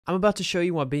I'm about to show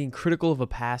you why being critical of a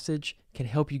passage can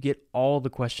help you get all the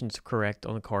questions correct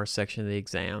on the CARS section of the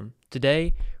exam.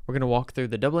 Today, we're going to walk through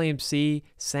the AAMC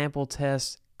sample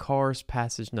test CARS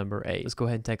passage number 8. Let's go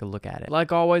ahead and take a look at it.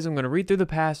 Like always, I'm going to read through the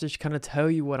passage, kind of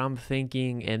tell you what I'm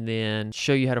thinking, and then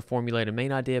show you how to formulate a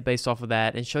main idea based off of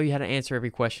that, and show you how to answer every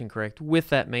question correct with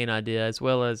that main idea, as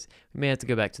well as we may have to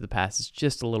go back to the passage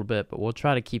just a little bit, but we'll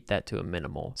try to keep that to a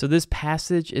minimal. So this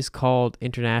passage is called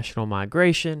International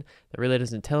Migration. That really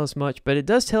doesn't tell us much, but it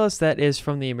does tell us that is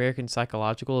from the American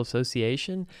Psychological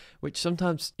Association, which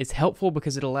sometimes is helpful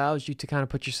because it allows you to kind of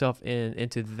put yourself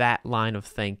into that line of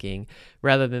thinking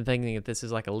rather than thinking that this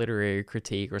is like a literary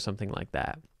critique or something like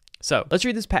that. So let's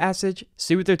read this passage,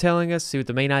 see what they're telling us, see what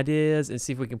the main idea is, and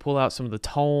see if we can pull out some of the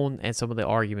tone and some of the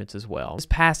arguments as well. This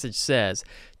passage says,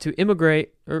 to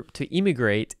immigrate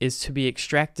is to be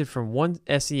extracted from one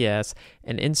SES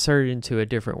and inserted into a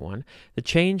different one. The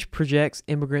change projects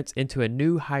immigrants into a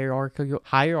new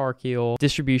hierarchical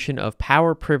distribution of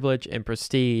power, privilege, and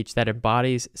prestige that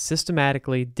embodies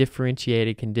systematically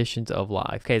differentiated conditions of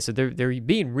life. Okay, so they're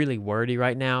being really wordy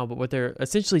right now, but what they're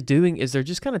essentially doing is they're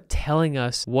just kind of telling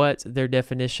us what their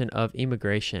definition of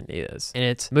immigration is. And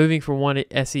it's moving from one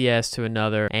SES to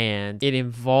another, and it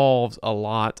involves a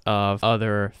lot of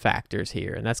other factors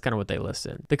here. And that's kind of what they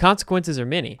listed. The consequences are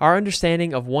many. Our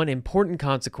understanding of one important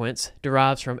consequence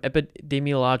derives from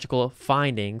epidemiological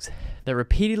findings that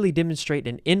repeatedly demonstrate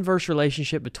an inverse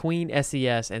relationship between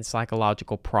SES and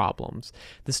psychological problems.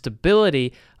 The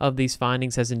stability of these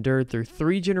findings has endured through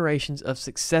 3 generations of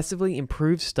successively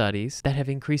improved studies that have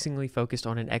increasingly focused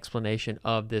on an explanation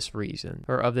of this reason,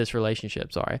 or of this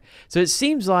relationship, sorry. So it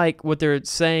seems like what they're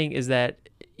saying is that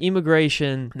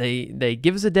immigration, they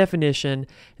give us a definition,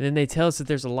 and then they tell us that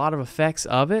there's a lot of effects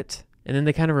of it, and then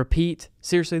they kind of repeat,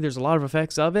 seriously, there's a lot of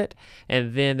effects of it,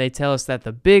 and then they tell us that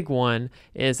the big one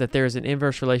is that there is an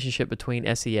inverse relationship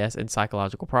between SES and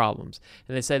psychological problems.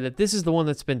 And they say that this is the one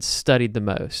that's been studied the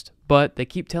most, but they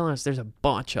keep telling us there's a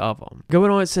bunch of them.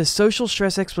 Going on, it says social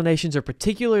stress explanations are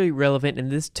particularly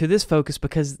relevant to this focus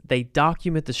because they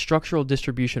document the structural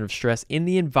distribution of stress in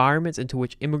the environments into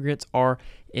which immigrants are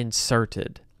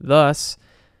inserted. Thus,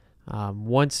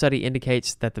 one study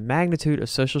indicates that the magnitude of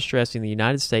social stress in the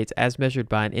United States, as measured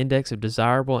by an index of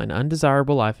desirable and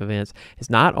undesirable life events, is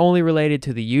not only related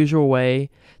to the usual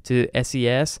way to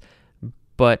SES,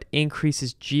 but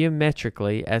increases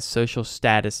geometrically as social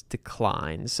status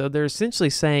declines. So they're essentially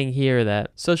saying here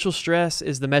that social stress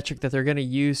is the metric that they're going to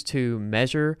use to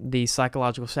measure the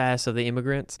psychological status of the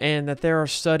immigrants, and that there are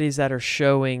studies that are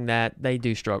showing that they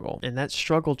do struggle, and that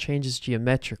struggle changes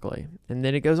geometrically. And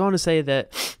then it goes on to say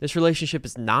that this relationship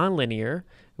is nonlinear,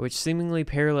 which seemingly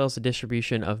parallels the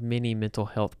distribution of many mental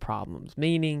health problems,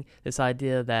 meaning this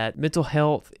idea that mental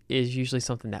health is usually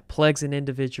something that plagues an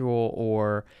individual,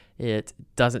 or it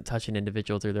doesn't touch an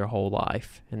individual through their whole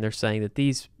life. And they're saying that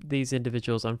these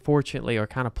individuals, unfortunately, are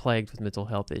kind of plagued with mental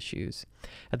health issues.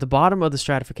 At the bottom of the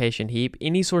stratification heap,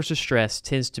 any source of stress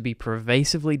tends to be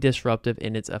pervasively disruptive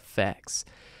in its effects.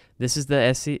 This is the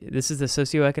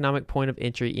socioeconomic point of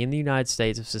entry in the United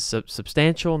States of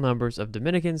substantial numbers of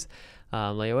Dominicans,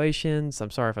 Laotians,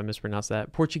 I'm sorry if I mispronounced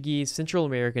that, Portuguese, Central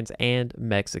Americans, and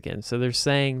Mexicans. So they're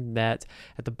saying that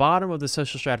at the bottom of the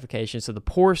social stratification, so the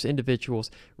poorest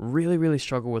individuals really, really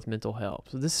struggle with mental health.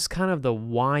 So this is kind of the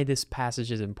why this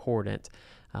passage is important,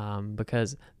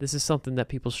 because this is something that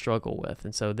people struggle with.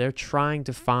 And so they're trying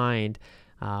to find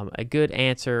a good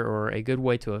answer or a good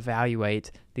way to evaluate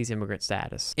these immigrant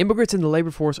status. Immigrants in the labor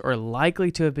force are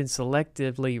likely to have been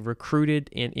selectively recruited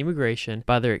in immigration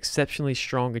by their exceptionally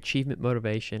strong achievement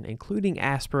motivation, including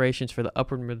aspirations for the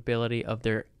upward mobility of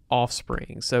their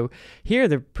offspring. So here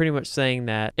they're pretty much saying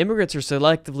that immigrants are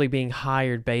selectively being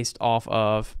hired based off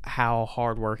of how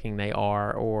hardworking they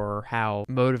are or how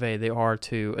motivated they are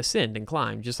to ascend and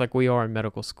climb, just like we are in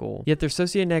medical school. Yet their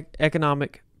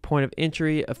socioeconomic point of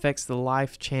entry affects the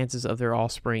life chances of their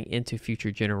offspring into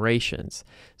future generations.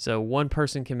 So one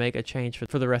person can make a change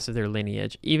for the rest of their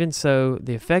lineage. Even so,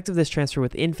 the effect of this transfer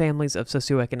within families of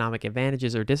socioeconomic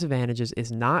advantages or disadvantages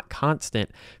is not constant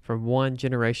from one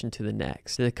generation to the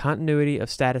next. The continuity of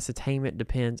status attainment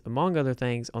depends, among other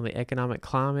things, on the economic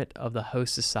climate of the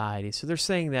host society. So they're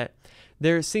saying that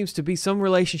there seems to be some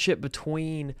relationship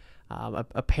between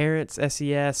a parent's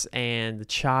SES and the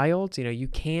child. You know, you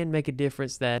can make a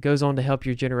difference that goes on to help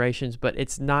your generations, but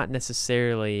it's not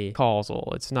necessarily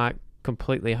causal. It's not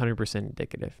completely 100%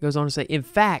 indicative. It goes on to say, in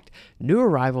fact, new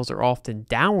arrivals are often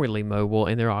downwardly mobile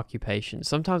in their occupation,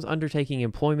 sometimes undertaking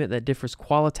employment that differs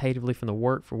qualitatively from the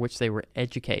work for which they were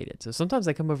educated. So sometimes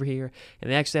they come over here and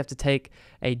they actually have to take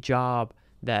a job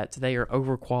that they are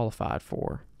overqualified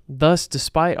for. Thus,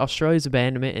 despite Australia's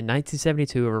abandonment in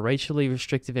 1972 of a racially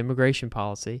restrictive immigration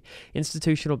policy,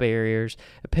 institutional barriers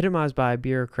epitomized by a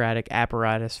bureaucratic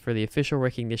apparatus for the official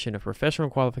recognition of professional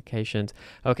qualifications.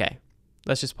 Okay,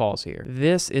 let's just pause here.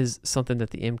 This is something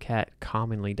that the MCAT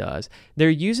commonly does. They're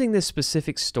using this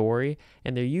specific story,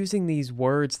 and they're using these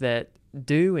words that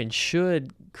do and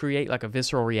should create like a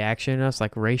visceral reaction in us,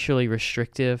 like racially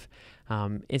restrictive,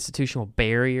 institutional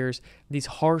barriers, these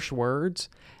harsh words,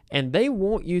 and they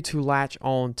want you to latch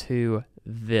on to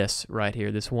this right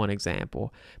here, this one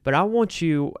example. But I want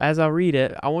you, as I read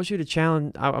it, I want you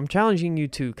to I'm challenging you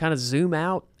to kind of zoom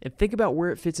out and think about where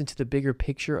it fits into the bigger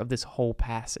picture of this whole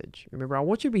passage. Remember, I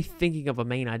want you to be thinking of a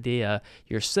main idea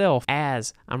yourself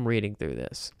as I'm reading through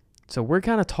this. So we're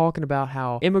kind of talking about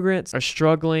how immigrants are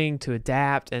struggling to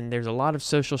adapt, and there's a lot of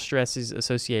social stresses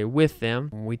associated with them.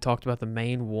 We talked about the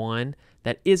main one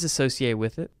that is associated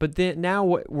with it. But then now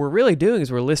what we're really doing is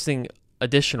we're listing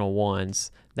additional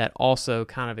ones that also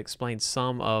kind of explain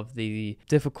some of the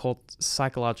difficult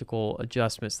psychological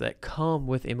adjustments that come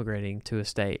with immigrating to a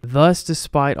state. Thus,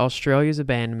 despite Australia's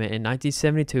abandonment in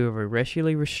 1972 of a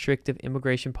racially restrictive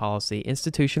immigration policy,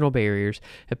 institutional barriers,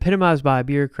 epitomized by a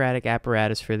bureaucratic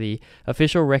apparatus for the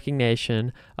official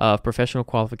recognition of professional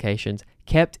qualifications,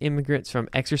 kept immigrants from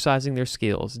exercising their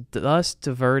skills, thus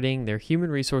diverting their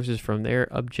human resources from their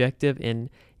objective in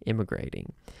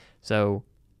immigrating. So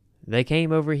they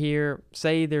came over here.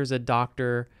 Say there's a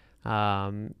doctor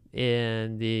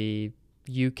in the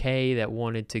UK that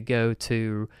wanted to go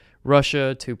to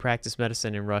Russia to practice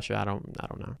medicine in Russia. I don't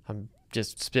know. I'm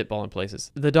just spitballing places.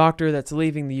 The doctor that's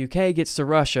leaving the UK gets to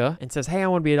Russia and says, hey, I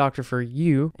want to be a doctor for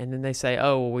you. And then they say,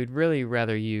 oh, well, we'd really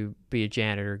rather you be a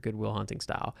janitor, Good Will Hunting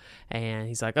style. And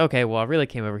he's like, okay, well, I really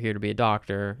came over here to be a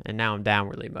doctor, and now I'm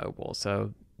downwardly mobile.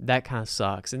 So that kind of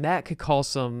sucks. And that could cause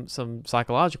some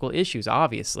psychological issues,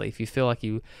 obviously, if you feel like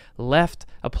you left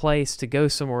a place to go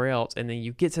somewhere else and then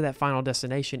you get to that final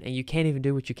destination and you can't even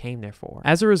do what you came there for.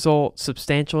 As a result,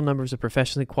 substantial numbers of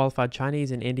professionally qualified Chinese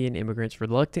and Indian immigrants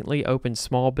reluctantly opened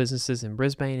small businesses in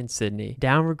Brisbane and Sydney.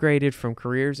 Downgraded from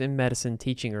careers in medicine,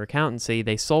 teaching, or accountancy,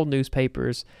 they sold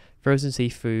newspapers, frozen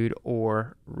seafood,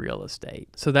 or real estate.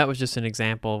 So that was just an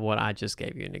example of what I just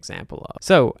gave you an example of.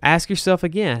 So ask yourself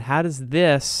again, how does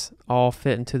this all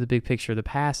fit into the big picture of the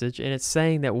passage? And it's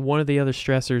saying that one of the other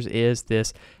stressors is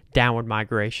this downward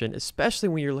migration, especially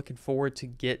when you're looking forward to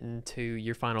getting to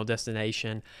your final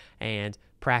destination and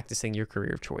practicing your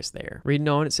career of choice there. Reading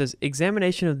on, it says,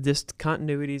 examination of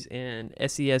discontinuities in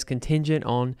SES contingent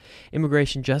on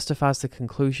immigration justifies the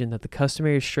conclusion that the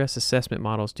customary stress assessment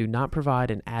models do not provide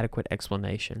an adequate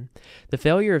explanation. The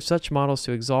failure of such models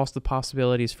to exhaust the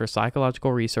possibilities for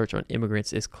psychological research on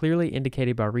immigrants is clearly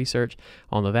indicated by research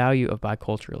on the value of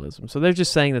biculturalism. So they're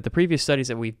just saying that the previous studies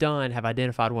that we've done have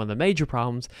identified one of the major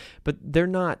problems, but they're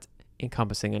not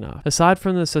encompassing enough. Aside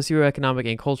from the socioeconomic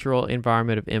and cultural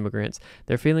environment of immigrants,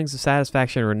 their feelings of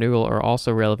satisfaction and renewal are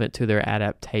also relevant to their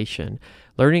adaptation.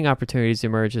 Learning opportunities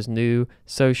emerge as new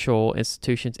social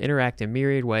institutions interact in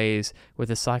myriad ways with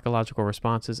the psychological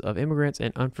responses of immigrants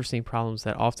and unforeseen problems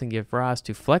that often give rise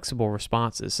to flexible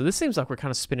responses. So this seems like we're kind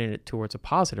of spinning it towards a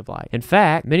positive light. In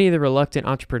fact, many of the reluctant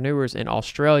entrepreneurs in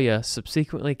Australia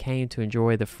subsequently came to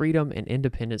enjoy the freedom and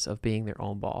independence of being their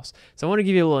own boss. So I want to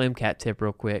give you a little MCAT tip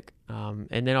real quick,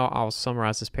 and then I'll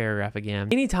summarize this paragraph again.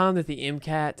 Anytime that the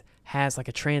MCAT has like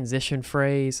a transition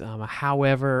phrase, a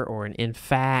however, or an in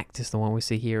fact is the one we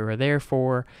see here, or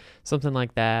therefore, something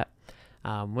like that.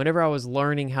 Whenever I was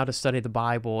learning how to study the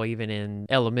Bible, even in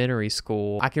elementary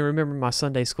school, I can remember my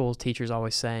Sunday school teachers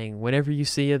always saying, whenever you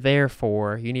see a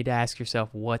therefore, you need to ask yourself,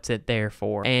 what's it there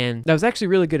for? And that was actually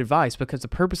really good advice, because the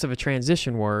purpose of a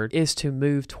transition word is to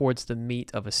move towards the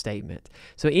meat of a statement.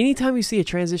 So anytime you see a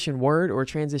transition word or a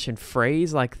transition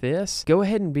phrase like this, go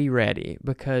ahead and be ready,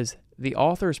 because the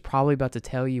author is probably about to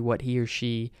tell you what he or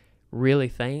she really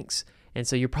thinks. And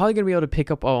so you're probably going to be able to pick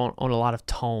up on a lot of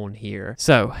tone here.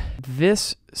 So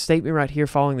this statement right here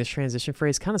following this transition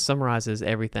phrase kind of summarizes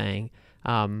everything.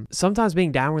 Sometimes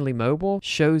being downwardly mobile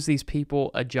shows these people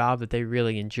a job that they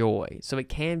really enjoy. So it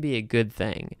can be a good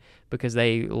thing, because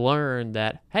they learn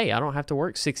that, hey, I don't have to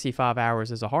work 65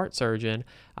 hours as a heart surgeon.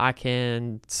 I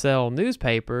can sell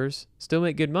newspapers, still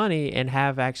make good money, and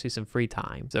have actually some free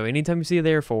time. So anytime you see a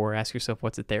therefore, ask yourself,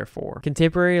 what's it there for?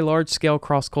 Contemporary large-scale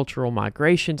cross-cultural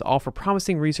migrations offer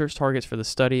promising research targets for the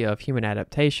study of human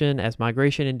adaptation, as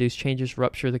migration-induced changes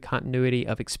rupture the continuity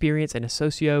of experience in a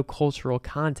socio-cultural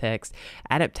context.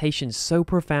 Adaptations so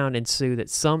profound ensue that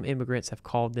some immigrants have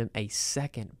called them a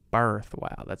second birth.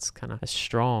 Wow, that's kind of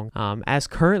strong. As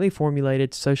currently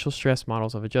formulated, social stress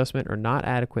models of adjustment are not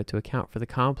adequate to account for the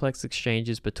complex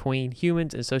exchanges between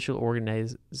humans and social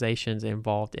organizations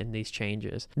involved in these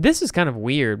changes. This is kind of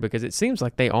weird because it seems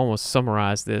like they almost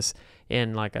summarize this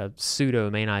in like a pseudo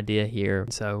main idea here.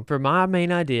 So for my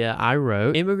main idea, I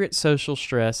wrote immigrant social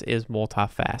stress is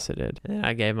multifaceted. And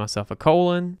I gave myself a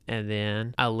colon and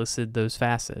then I listed those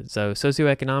facets. So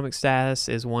socioeconomic status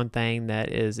is one thing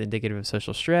that is indicative of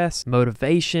social stress.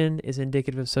 Motivation is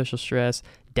indicative of social stress.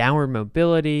 Downward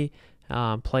mobility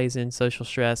plays in social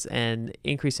stress, and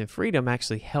increase in freedom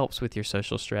actually helps with your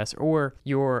social stress or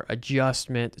your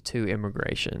adjustment to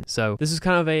immigration. So this is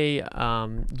kind of a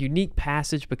unique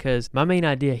passage because my main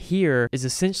idea here is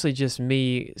essentially just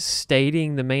me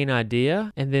stating the main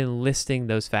idea and then listing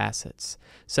those facets.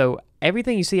 So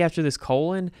everything you see after this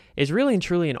colon is really and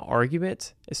truly an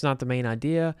argument. It's not the main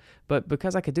idea, but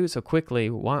because I could do it so quickly,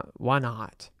 why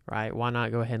not, right? Why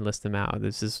not go ahead and list them out?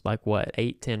 This is like what,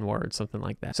 8-10 words, something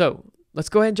like that. So let's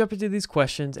go ahead and jump into these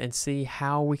questions and see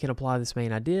how we can apply this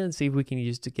main idea and see if we can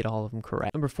use it to get all of them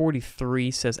correct. Number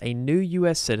 43 says, a new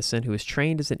U.S. citizen who is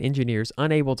trained as an engineer is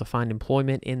unable to find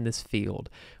employment in this field.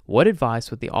 What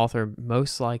advice would the author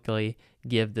most likely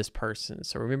give this person?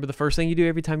 So remember, the first thing you do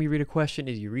every time you read a question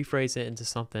is you rephrase it into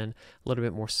something a little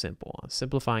bit more simple.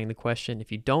 Simplifying the question.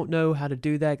 If you don't know how to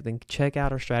do that, then check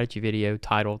out our strategy video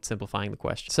titled Simplifying the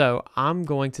Question. So I'm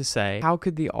going to say, how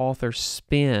could the author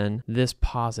spin this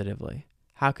positively?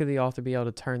 How could the author be able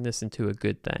to turn this into a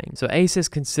good thing? So A says,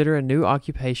 consider a new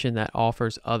occupation that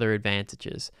offers other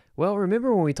advantages. Well,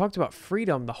 remember when we talked about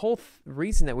freedom, the whole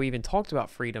reason that we even talked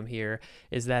about freedom here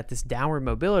is that this downward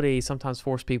mobility sometimes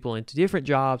forced people into different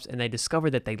jobs and they discovered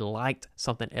that they liked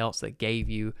something else that gave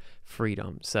you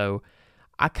freedom. So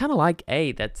I kind of like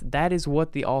A, that is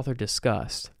what the author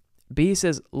discussed. B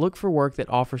says, look for work that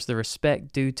offers the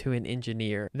respect due to an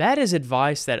engineer. That is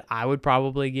advice that I would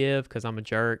probably give because I'm a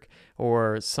jerk,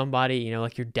 or somebody,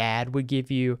 like your dad would give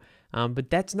you. But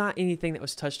that's not anything that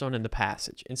was touched on in the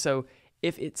passage. And so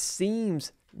if it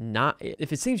seems relevant,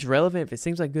 if it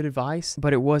seems like good advice,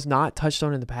 but it was not touched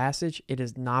on in the passage, it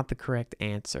is not the correct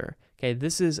answer. Okay,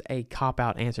 this is a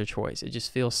cop-out answer choice. It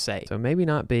just feels safe. So maybe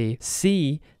not B.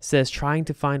 C says trying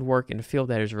to find work in a field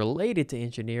that is related to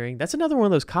engineering. That's another one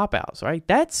of those cop-outs, right?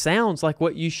 That sounds like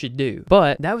what you should do,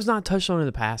 but that was not touched on in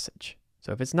the passage.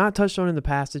 So if it's not touched on in the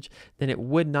passage, then it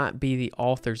would not be the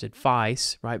author's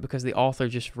advice, right? Because the author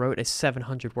just wrote a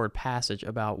 700-word passage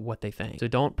about what they think. So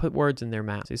don't put words in their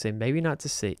mouth. So you say maybe not to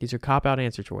C. These are cop-out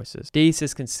answer choices. D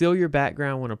says conceal your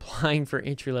background when applying for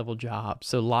entry-level jobs.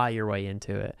 So lie your way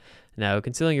into it. No,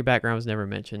 concealing your background was never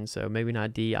mentioned, so maybe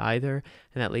not D either.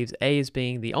 And that leaves A as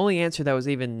being the only answer that was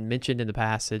even mentioned in the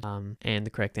passage, and the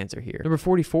correct answer here. Number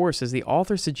 44 says the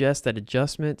author suggests that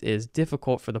adjustment is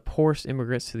difficult for the poorest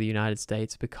immigrants to the United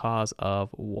States because of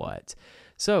what?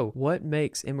 So what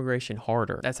makes immigration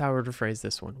harder? That's how I would rephrase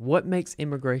this one. What makes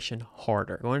immigration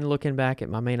harder? Going and looking back at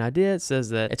my main idea, it says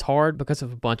that it's hard because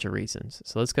of a bunch of reasons.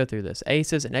 So let's go through this. A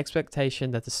says an expectation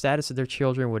that the status of their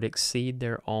children would exceed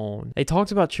their own. They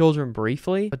talked about children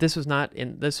briefly, but this was not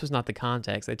the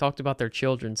context. They talked about their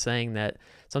children saying that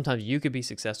sometimes you could be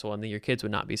successful and then your kids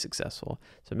would not be successful.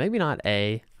 So maybe not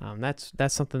A.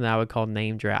 That's something that I would call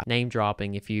name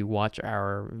dropping if you watch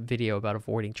our video about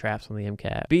avoiding traps on the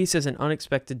MCAT. B says an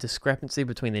unexpected discrepancy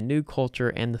between the new culture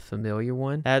and the familiar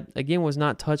one. That, again, was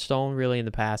not touched on really in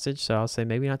the passage, so I'll say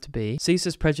maybe not to B. C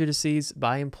says prejudices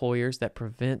by employers that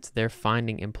prevent their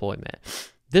finding employment.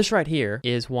 This right here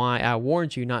is why I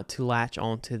warned you not to latch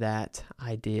onto that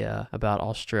idea about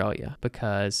Australia,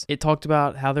 because it talked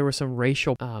about how there were some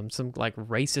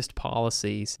racist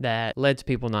policies that led to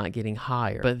people not getting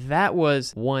hired. But that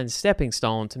was one stepping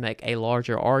stone to make a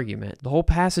larger argument. The whole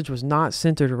passage was not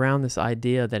centered around this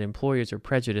idea that employers are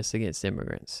prejudiced against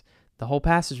immigrants. The whole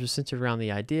passage was centered around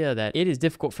the idea that it is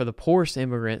difficult for the poorest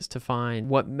immigrants to find.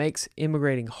 What makes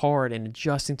immigrating hard and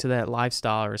adjusting to that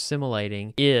lifestyle or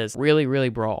assimilating is really, really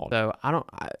broad. So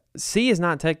C is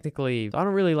not technically, I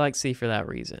don't really like C for that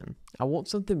reason. I want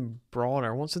something broader.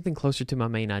 I want something closer to my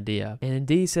main idea. And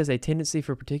D says a tendency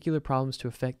for particular problems to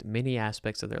affect many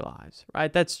aspects of their lives,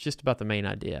 right? That's just about the main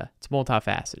idea. It's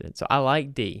multifaceted. So I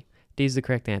like D. D is the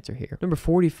correct answer here. Number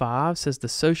 45 says the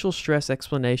social stress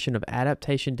explanation of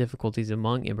adaptation difficulties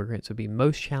among immigrants would be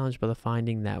most challenged by the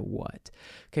finding that what?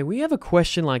 Okay, we have a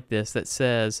question like this that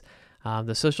says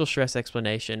the social stress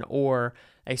explanation or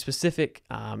a specific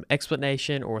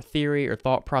explanation or theory or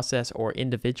thought process or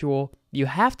individual. You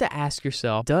have to ask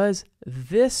yourself, does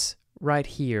this right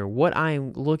here, what I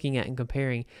am looking at and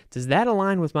comparing, does that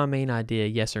align with my main idea,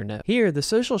 yes or no? Here, the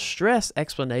social stress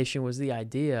explanation was the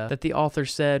idea that the author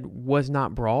said was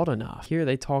not broad enough. Here,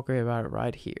 they talk about it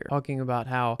right here, talking about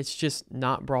how it's just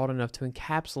not broad enough to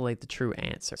encapsulate the true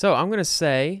answer. So I'm going to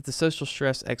say the social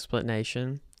stress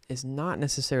explanation is not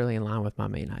necessarily in line with my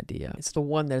main idea. It's the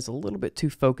one that's a little bit too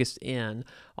focused in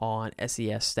on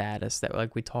SES status that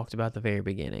like we talked about at the very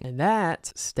beginning. And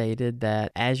that stated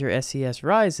that as your SES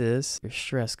rises, your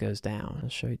stress goes down. I'll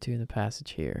show you too in the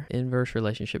passage here. Inverse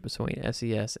relationship between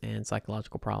SES and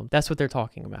psychological problems. That's what they're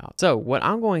talking about. So what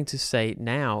I'm going to say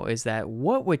now is that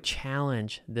what would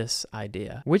challenge this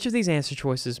idea? Which of these answer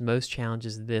choices most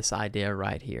challenges this idea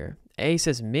right here? A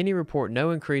says many report no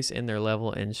increase in their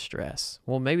level in stress.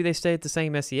 Well, maybe they stay at the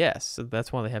same SES, so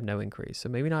that's why they have no increase. So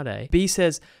maybe not A. B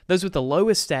says those with the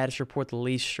lowest status report the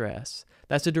least stress.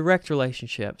 That's a direct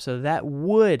relationship, so that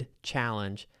would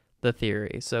challenge the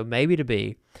theory. So maybe to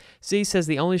B. C says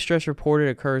the only stress reported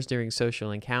occurs during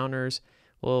social encounters.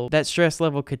 Well, that stress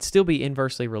level could still be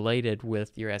inversely related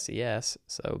with your SES,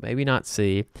 so maybe not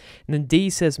C. And then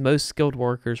D says most skilled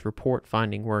workers report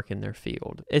finding work in their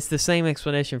field. It's the same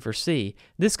explanation for C.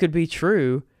 This could be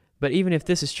true, but even if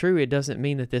this is true, it doesn't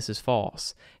mean that this is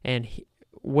false. And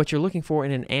what you're looking for in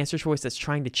an answer choice that's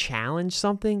trying to challenge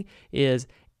something is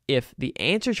if the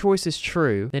answer choice is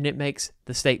true, then it makes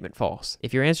the statement false.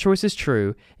 If your answer choice is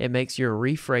true, it makes your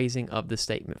rephrasing of the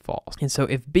statement false. And so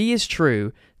if B is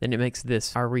true, then it makes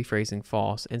our rephrasing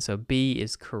false. And so B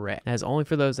is correct. That is only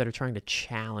for those that are trying to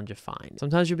challenge a finding.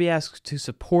 Sometimes you'll be asked to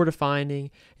support a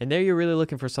finding, and there you're really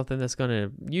looking for something that's going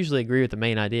to usually agree with the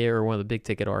main idea or one of the big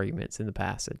ticket arguments in the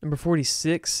passage. Number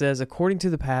 46 says, according to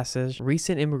the passage,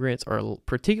 recent immigrants are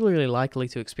particularly likely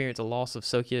to experience a loss of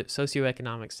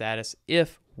socioeconomic status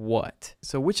if what?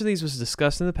 So which of these was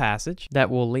discussed in the passage that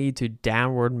will lead to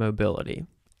downward mobility?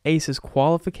 A says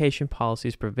qualification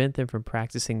policies prevent them from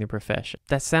practicing their profession.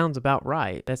 That sounds about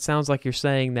right. That sounds like you're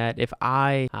saying that if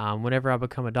whenever I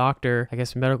become a doctor, I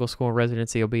guess medical school and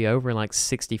residency will be over in like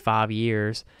 65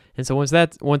 years. And so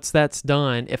once that's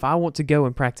done, if I want to go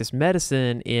and practice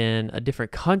medicine in a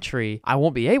different country, I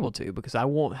won't be able to because I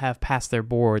won't have passed their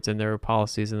boards and their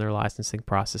policies and their licensing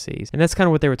processes. And that's kind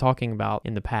of what they were talking about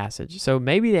in the passage. So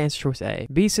maybe the answer choice A.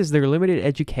 B says their limited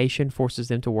education forces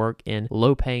them to work in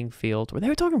low-paying fields. Where they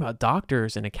were talking about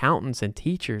doctors and accountants and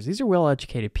teachers. These are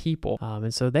well-educated people.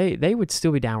 And so they would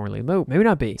still be downwardly mobile. Maybe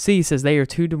not B. C says they are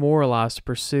too demoralized to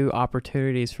pursue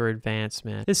opportunities for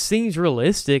advancement. This seems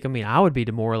realistic. I mean, I would be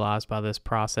demoralized by this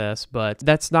process, but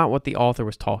that's not what the author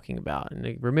was talking about.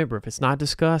 And remember, if it's not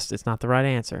discussed, it's not the right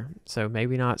answer. So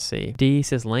maybe not C. D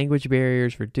says language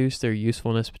barriers reduce their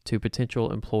usefulness to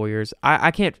potential employers.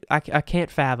 I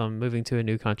can't fathom moving to a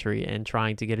new country and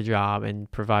trying to get a job and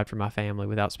provide for my family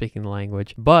without speaking the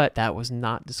language. But that was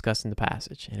not discussed in the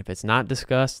passage. And if it's not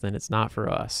discussed, then it's not for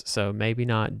us. So maybe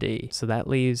not D. So that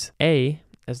leaves A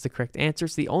as the correct answer.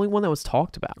 It's the only one that was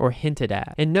talked about or hinted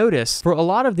at. And notice, for a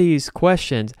lot of these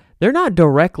questions, they're not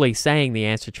directly saying the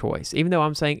answer choice. Even though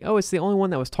I'm saying, oh, it's the only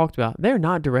one that was talked about, they're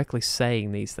not directly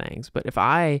saying these things. But if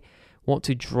I want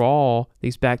to draw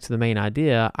these back to the main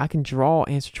idea, I can draw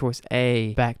answer choice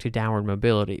A back to downward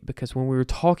mobility, because when we were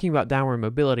talking about downward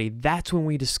mobility, that's when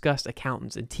we discussed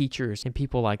accountants and teachers and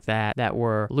people like that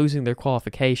were losing their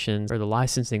qualifications or the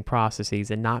licensing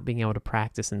processes and not being able to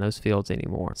practice in those fields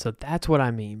anymore. So that's what I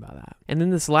mean by that. And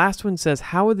then this last one says,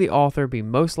 how would the author be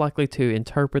most likely to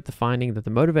interpret the finding that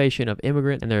the motivation of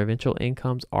immigrants and their eventual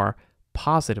incomes are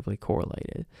positively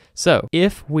correlated? So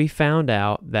if we found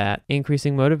out that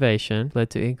increasing motivation led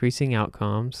to increasing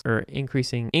outcomes or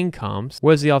increasing incomes,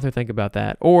 what does the author think about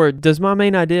that? Or does my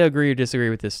main idea agree or disagree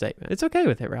with this statement? It's okay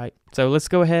with it, right? So let's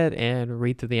go ahead and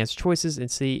read through the answer choices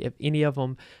and see if any of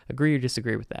them agree or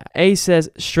disagree with that. A says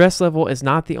stress level is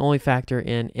not the only factor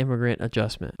in immigrant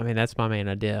adjustment. I mean, that's my main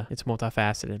idea. It's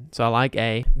multifaceted. So I like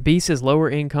A. B says lower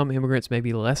income immigrants may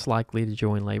be less likely to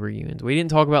join labor unions. We didn't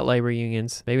talk about labor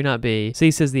unions. Maybe not B. C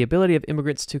says the ability of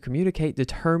immigrants to communicate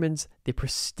determines the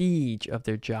prestige of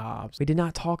their jobs. We did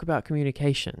not talk about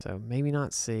communication, so maybe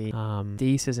not C.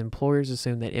 D says employers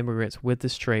assume that immigrants with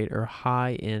this trait are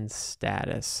high in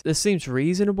status. This seems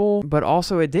reasonable, but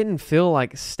also it didn't feel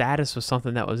like status was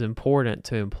something that was important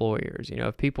to employers. You know,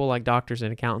 if people like doctors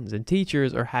and accountants and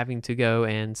teachers are having to go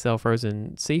and sell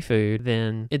frozen seafood,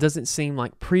 then it doesn't seem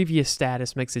like previous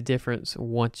status makes a difference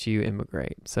once you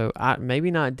immigrate. So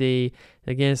maybe not D.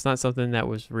 Again, it's not something that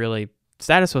was really,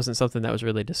 status wasn't something that was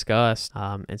really discussed.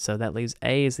 And so that leaves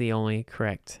A as the only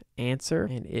correct answer,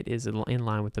 and it is in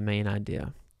line with the main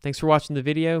idea. Thanks for watching the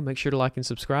video. Make sure to like and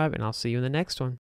subscribe, and I'll see you in the next one.